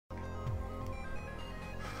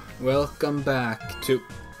Welcome back to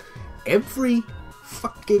every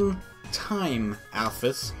fucking time,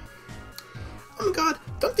 Alphys. Oh my god,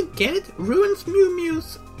 don't they get it? Ruins Mew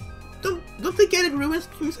Mew's... Don't they get it? Ruins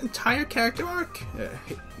Mew's entire character arc?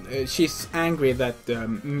 She's angry that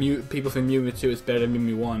people from Mew Mew 2 is better than Mew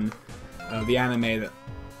Mew 1. The anime that...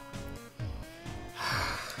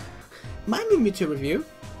 My Mew Mew 2 review.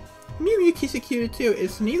 Mew Mew Kissy Cutie 2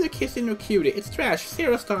 is neither kissy nor cutie. It's trash.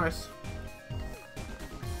 0 stars.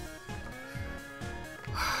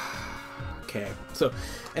 Okay, so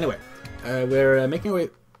anyway, we're making our way.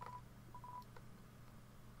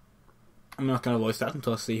 I'm not gonna voice that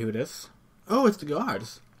until I see who it is. Oh, it's the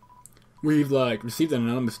guards. We've received an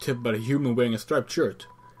anonymous tip about a human wearing a striped shirt.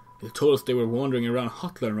 They told us they were wandering around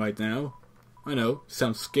Hotland right now. I know,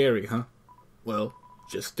 sounds scary, huh? Well,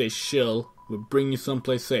 just stay chill. We'll bring you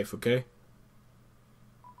someplace safe, okay?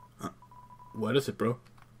 What is it, bro?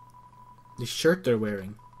 The shirt they're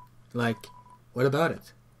wearing. What about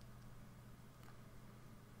it?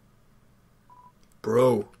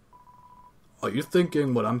 Bro, are you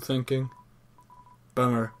thinking what I'm thinking?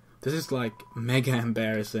 Bummer. This is mega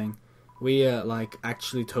embarrassing. We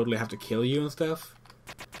actually totally have to kill you and stuff.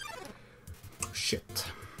 Shit.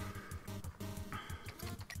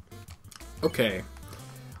 Okay.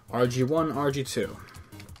 RG1, RG2.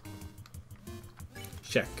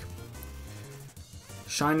 Check.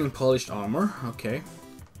 Shining polished armor. Okay.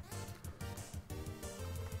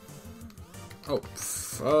 Oh,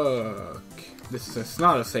 fuck. This is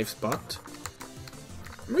not a safe spot.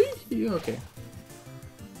 Okay.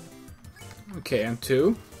 Okay, and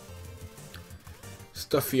 2.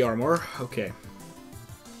 Stuffy armor. Okay.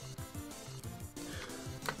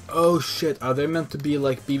 Oh shit, are they meant to be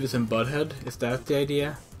like Beavis and Butthead? Is that the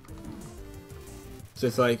idea? So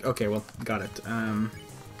it's okay, well, got it. Oh,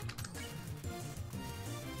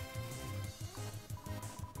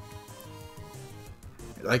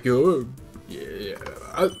 yeah.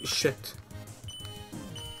 Oh, shit.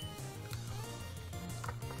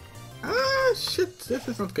 Shit, this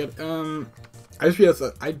is not good. I just realized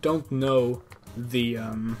that I don't know the,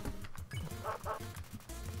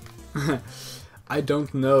 I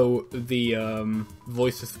don't know the,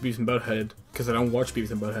 voices of Beavis and Butthead, because I don't watch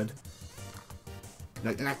Beavis and Butthead.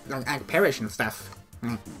 Like Parrish and stuff.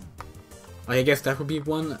 I guess that would be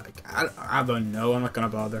one. I don't know, I'm not gonna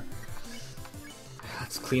bother.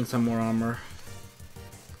 Let's clean some more armor.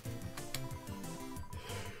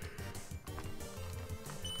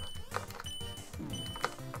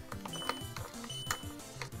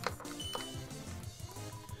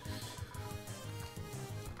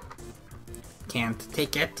 Can't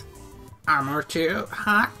take it. Armor too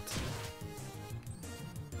hot.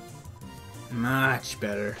 Much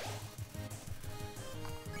better.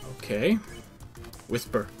 Okay.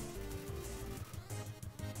 Whisper.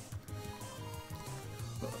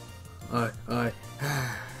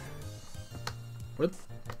 What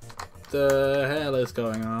the hell is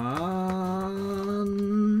going on?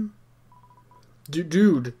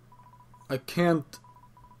 Dude, I can't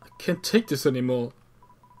take this anymore.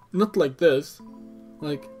 Not like this.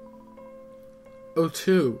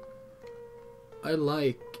 O2. I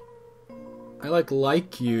like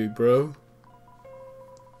you, bro.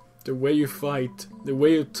 The way you fight, the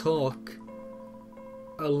way you talk.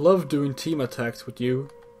 I love doing team attacks with you.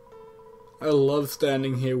 I love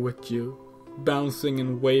standing here with you, bouncing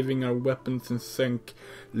and waving our weapons in sync.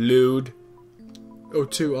 Lewd.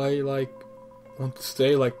 O2, I want to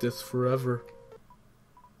stay like this forever.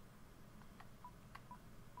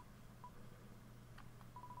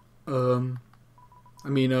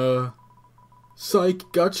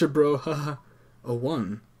 Psych, gotcha, bro, haha. A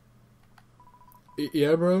 1.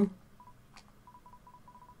 Yeah, bro?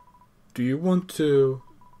 Do you want to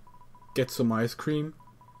get some ice cream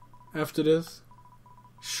after this?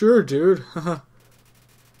 Sure, dude, haha.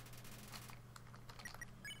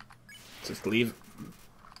 Just leave.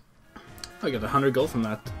 I got 100 gold from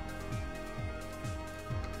that.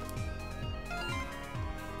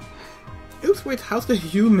 Oops, wait, how's the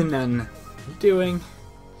human doing?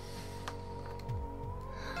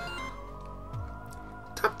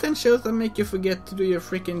 Top 10 shows that make you forget to do your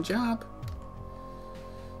freaking job.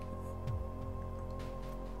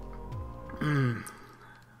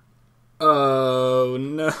 Oh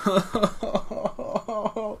no.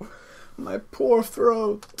 My poor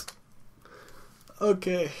throat.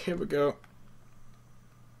 Okay, here we go.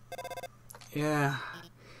 Yeah.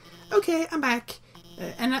 Okay, I'm back.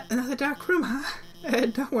 Another dark room, huh?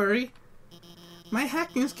 Don't worry. My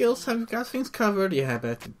hacking skills have got things covered. Yeah, I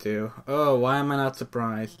bet they do. Oh, why am I not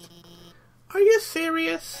surprised? Are you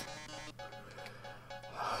serious?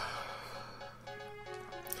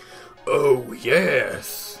 Oh,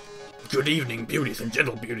 yes! Good evening, beauties and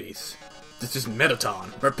gentle beauties. This is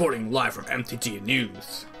Metaton, reporting live from MTG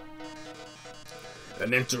News.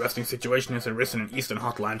 An interesting situation has arisen in Eastern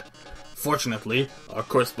Hotland. Fortunately, our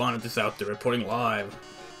correspondent is out there reporting live.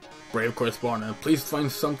 Brave correspondent, please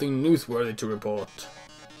find something newsworthy to report.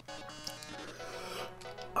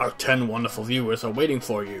 Our 10 wonderful viewers are waiting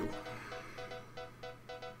for you.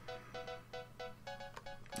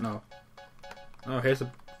 No. Oh, here's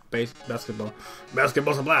a basketball.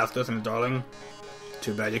 Basketball's a blast, isn't it, darling?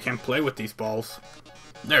 Too bad you can't play with these balls.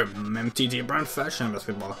 They're MTG brand fashion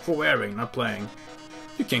basketball, for wearing, not playing.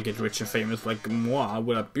 You can't get rich and famous like moi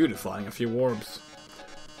without beautifying a few orbs.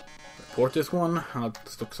 Report this one, I'll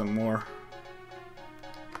stock some more.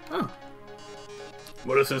 Oh.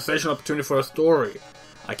 What a sensational opportunity for a story.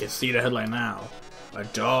 I can see the headline now. A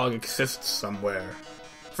dog exists somewhere.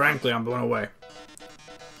 Frankly, I'm blown away.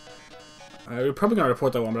 We're probably gonna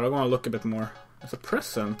report that one, but I want to look a bit more. It's a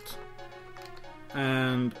present.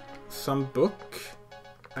 And some book.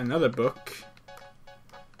 Another book.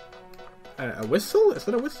 A whistle? Is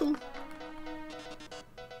that a whistle?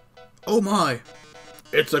 Oh my!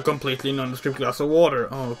 It's a completely nondescript glass of water.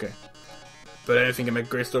 Oh, okay. But anything can make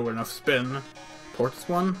great store with enough spin. Port this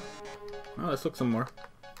one. Oh, let's look some more.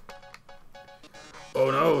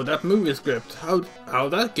 Oh no, that movie script. How'd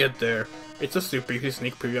that get there? It's a super easy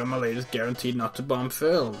sneak preview of my latest guaranteed not to bomb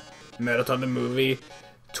film. Metaton the movie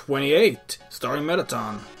 28, starring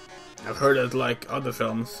Metaton. I've heard it like other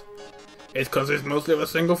films. It consists mostly of a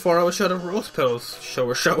single 4-hour shot of rose petals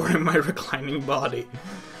showering my reclining body.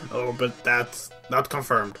 Oh, but that's not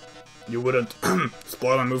confirmed. You wouldn't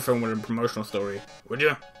spoil my movie film with a promotional story, would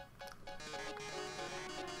you?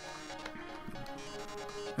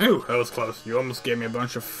 Ooh, that was close. You almost gave me a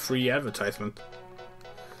bunch of free advertisement.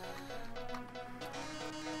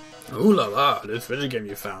 Ooh la la, this video game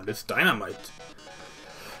you found, it's dynamite.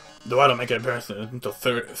 Though I don't make an appearance until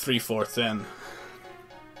 3/4 in.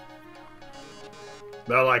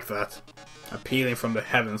 But I like that. Appealing from the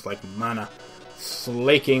heavens like mana,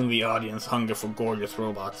 slaking the audience hunger for gorgeous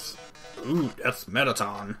robots. Ooh, that's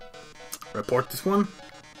Metaton. Report this one?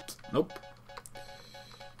 Nope.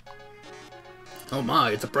 Oh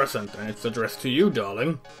my, it's a present, and it's addressed to you,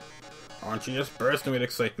 darling. Aren't you just bursting with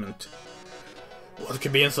excitement? What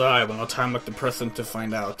could be inside? Well, no time like the present to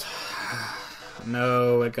find out.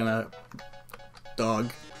 No, we're gonna...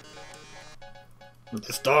 Dog.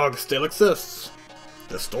 This dog still exists.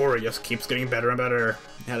 The story just keeps getting better and better.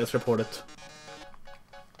 Yeah, let's report it.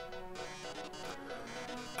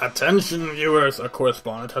 Attention viewers, a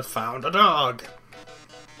correspondent has found a dog.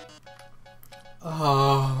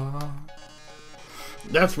 Ah.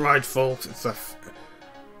 That's right, folks. It's a...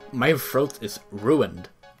 My throat is ruined.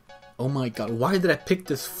 Oh my god, why did I pick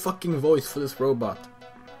this fucking voice for this robot?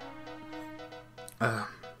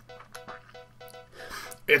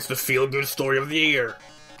 It's the feel-good story of the year.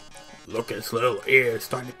 Look at its little ears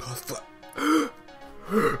starting to puff.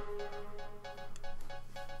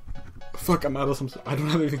 Fuck, I'm out of some... I don't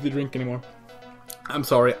have anything to drink anymore. I'm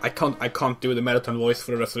sorry, I can't do the Metaton voice for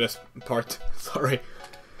the rest of this part. Sorry.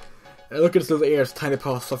 Look at its little ears, tiny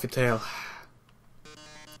paws, fluffy tail.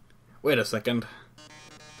 Wait a second.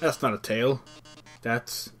 That's not a tail.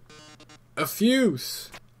 That's... a fuse!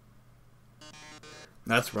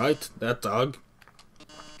 That's right, that dog.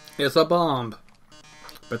 It's a bomb.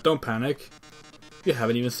 But don't panic. You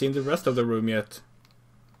haven't even seen the rest of the room yet.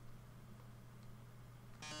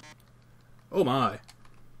 Oh my.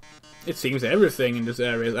 It seems everything in this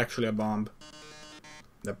area is actually a bomb.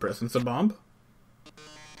 The present's a bomb.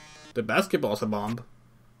 The basketball's a bomb.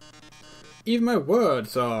 Even my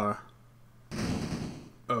words are...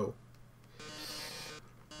 Oh.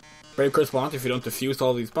 Brave correspondent, if you don't defuse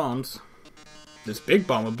all these bombs, this big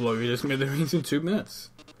bomb will blow you to smithereens in 2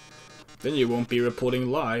 minutes. Then you won't be reporting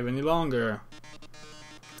live any longer.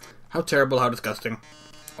 How terrible, how disgusting.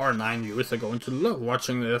 Our 9 viewers are going to love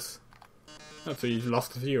watching this. Oh, so you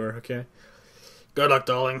lost a viewer, okay. Good luck,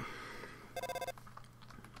 darling.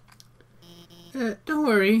 Don't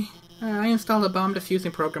worry. I installed a bomb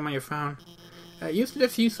defusing program on your phone. Use the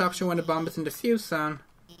defuse option when the bomb is in the defuse zone.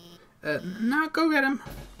 Now go get him.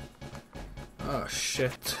 Oh,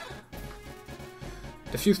 shit.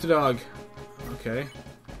 Defuse the dog. Okay.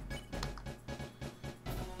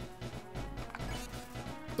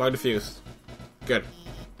 Dog defused. Good.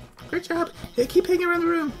 Great job. Hey, keep hanging around the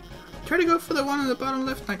room. Try to go for the one on the bottom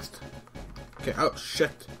left next. Okay, oh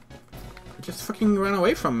shit. It just fucking ran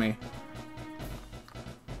away from me.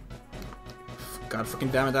 God fucking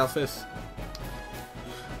damn it, Alphys.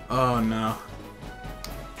 Oh no.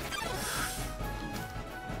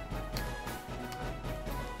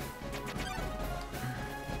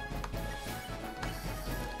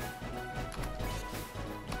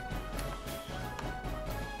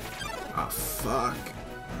 Ah, fuck.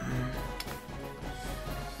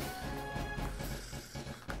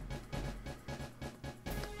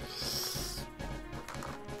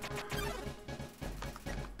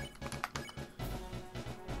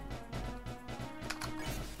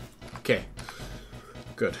 Okay.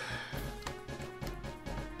 Good.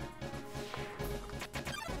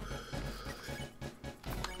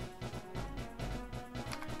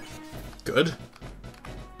 Good.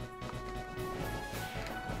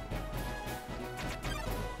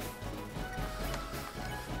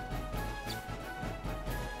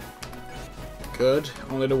 Good.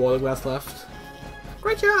 Only the water glass left.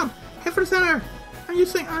 Great job! Head for the center! I'm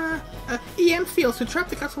using EM fields to trap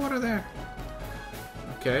the glass of water there.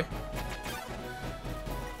 Okay.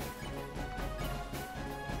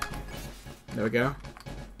 There we go.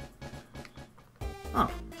 Oh.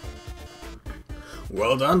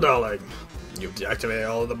 Well done, darling. You've deactivated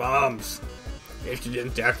all of the bombs. If you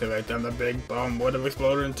didn't deactivate them, the big bomb would have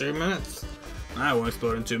exploded in 2 minutes. I won't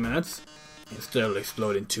explode in 2 minutes. Instead, it'll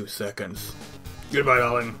explode in 2 seconds. Goodbye,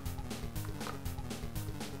 darling.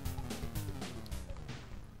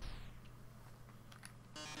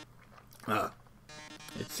 Ah.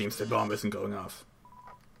 It seems the bomb isn't going off.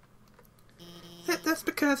 That's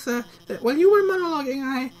because while you were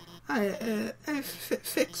monologuing, I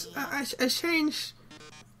changed.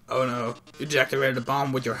 Oh no, you deactivated the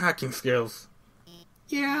bomb with your hacking skills.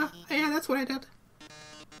 Yeah, that's what I did.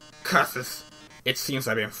 Curses! It seems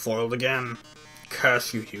I've been foiled again.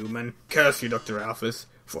 Curse you, human. Curse you, Dr. Alphys,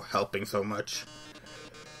 for helping so much.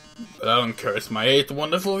 But I don't curse my 8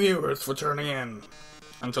 wonderful viewers for turning in.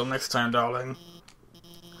 Until next time, darling.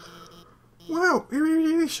 Wow, you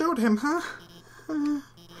really showed him, huh?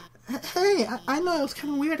 Hey, I know it was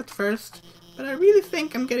kind of weird at first, but I really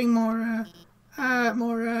think I'm getting more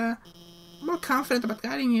confident about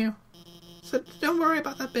guiding you. So don't worry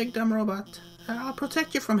about that big dumb robot. I'll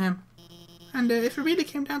protect you from him. And if it really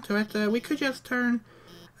came down to it, we could just turn...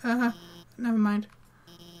 never mind.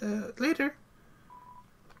 Later.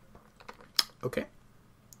 Okay.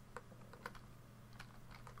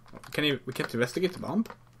 We can't investigate the bomb?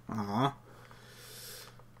 Aww.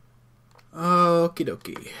 Okie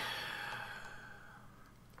dokie.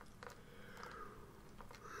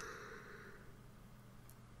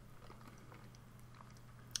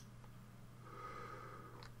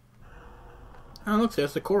 Oh, look,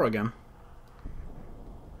 there's the core again.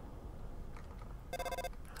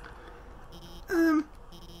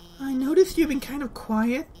 I noticed you've been kind of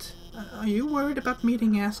quiet. Are you worried about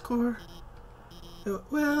meeting Ascor?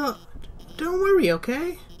 Well, don't worry,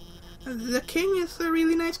 okay? The king is a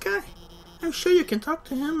really nice guy. I'm sure you can talk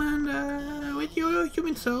to him, and with your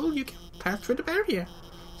human soul, you can pass through the barrier.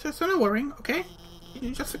 So no worrying, okay?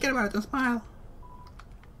 You just forget about it and smile.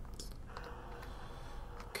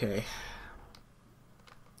 Okay.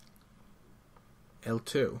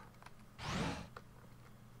 L2.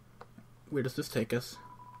 Where does this take us?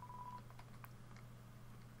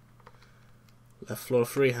 Left floor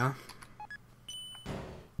 3, huh?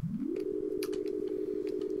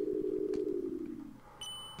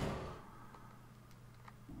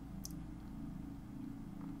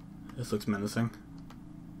 This looks menacing.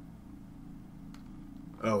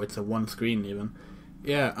 Oh, it's a one screen even.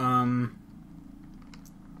 Yeah, I'm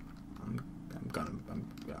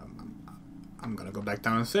gonna go back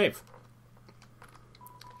down and save.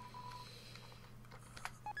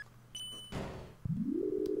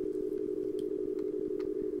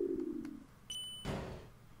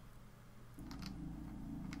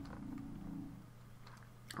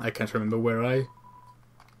 I can't remember where I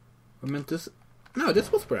meant this. No,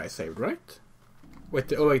 this was where I saved, right?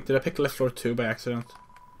 Wait, oh wait, did I pick left floor 2 by accident?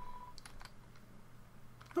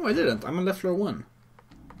 No, I didn't. I'm on left floor 1.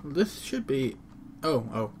 Well, this should be...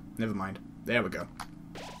 Oh, never mind. There we go.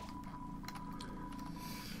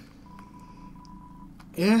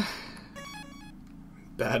 Yeah.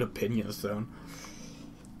 Bad opinion zone.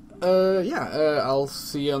 I'll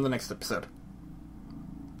see you on the next episode.